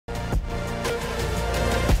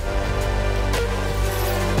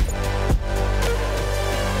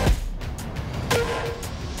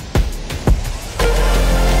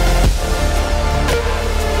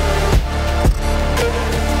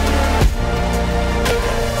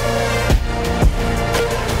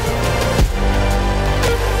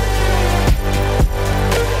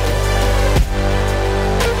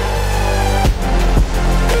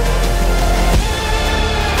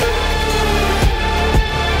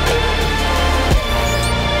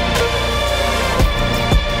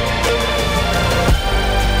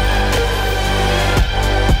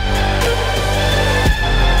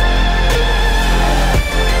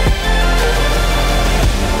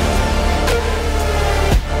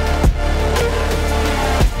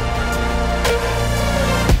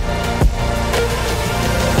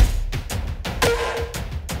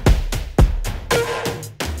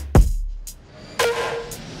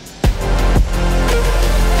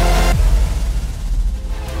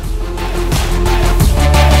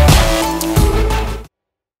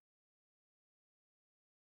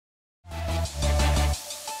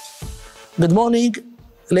Good morning,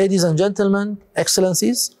 ladies and gentlemen,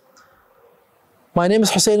 excellencies. My name is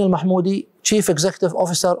Hussein Al-Mahmoudi, Chief Executive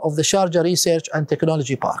Officer of the Sharjah Research and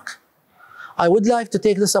Technology Park. I would like to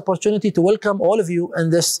take this opportunity to welcome all of you in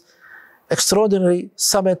this extraordinary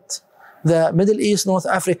summit, the Middle East North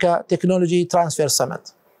Africa Technology Transfer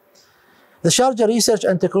Summit. The Sharjah Research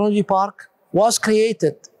and Technology Park was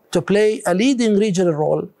created to play a leading regional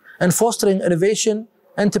role in fostering innovation,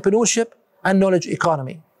 entrepreneurship, and knowledge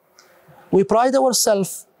economy. We pride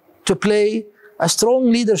ourselves to play a strong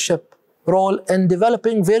leadership role in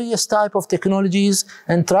developing various types of technologies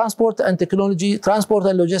in transport and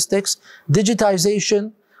logistics,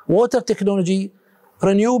 digitization, water technology,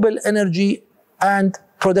 renewable energy, and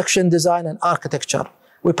production design and architecture.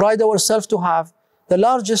 We pride ourselves to have the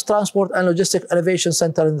largest transport and logistics innovation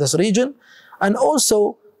center in this region, and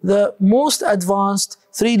also the most advanced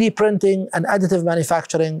 3D printing and additive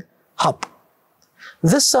manufacturing hub.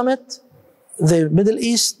 This summit, the Middle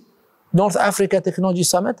East North Africa Technology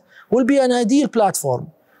Summit, will be an ideal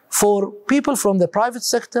platform for people from the private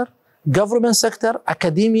sector, government sector,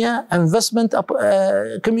 academia, investment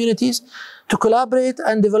communities to collaborate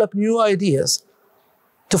and develop new ideas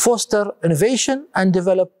to foster innovation and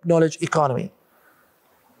develop knowledge economy.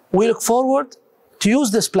 We look forward to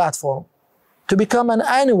use this platform to become an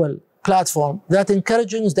annual platform that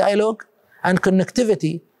encourages dialogue and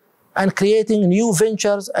connectivity and creating new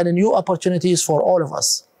ventures and new opportunities for all of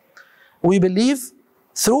us. We believe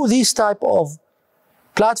through these type of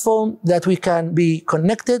platform that we can be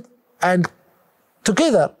connected and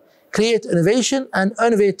together create innovation and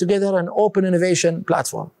innovate together an open innovation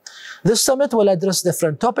platform. This summit will address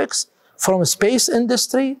different topics from space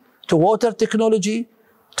industry to water technology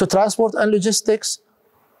to transport and logistics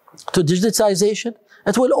to digitization.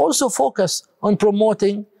 It will also focus on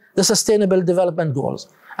promoting the sustainable development goals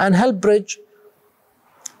and help bridge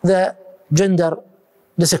the gender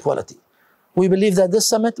disequality. We believe that this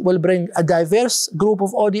summit will bring a diverse group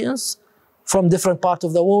of audience from different parts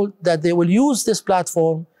of the world, that they will use this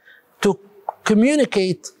platform to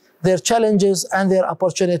communicate their challenges and their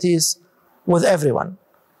opportunities with everyone.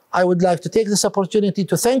 I would like to take this opportunity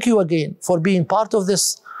to thank you again for being part of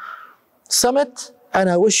this summit, and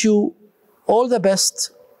I wish you all the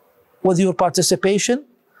best with your participation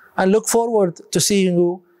and look forward to seeing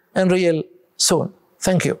you in real soon.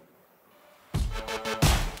 Thank you.